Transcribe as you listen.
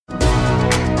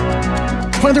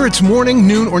Whether it's morning,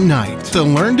 noon, or night, the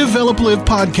Learn, Develop, Live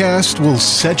podcast will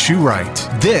set you right.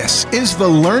 This is the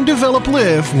Learn, Develop,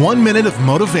 Live 1 Minute of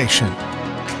Motivation.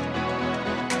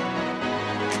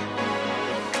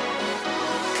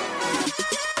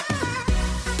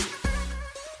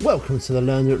 Welcome to the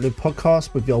Learn, Develop, Live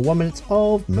podcast with your 1 minute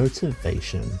of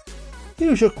motivation.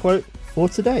 Here's your quote for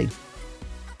today.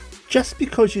 Just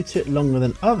because you took longer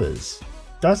than others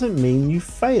doesn't mean you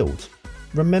failed.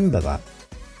 Remember that.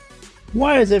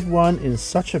 Why is everyone in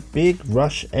such a big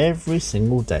rush every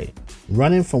single day,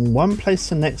 running from one place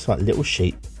to the next like little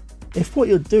sheep? If what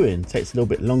you're doing takes a little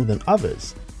bit longer than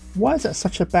others, why is that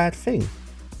such a bad thing?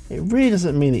 It really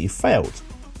doesn't mean that you failed,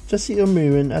 just that you're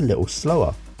moving a little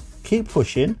slower. Keep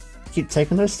pushing, keep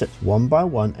taking those steps one by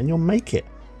one and you'll make it.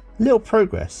 Little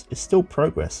progress is still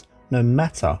progress, no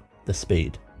matter the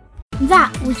speed.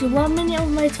 That was your 1 minute of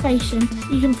motivation.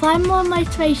 You can find more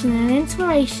motivation and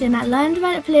inspiration at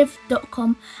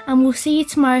learndeveloplive.com, and we'll see you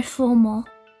tomorrow for more.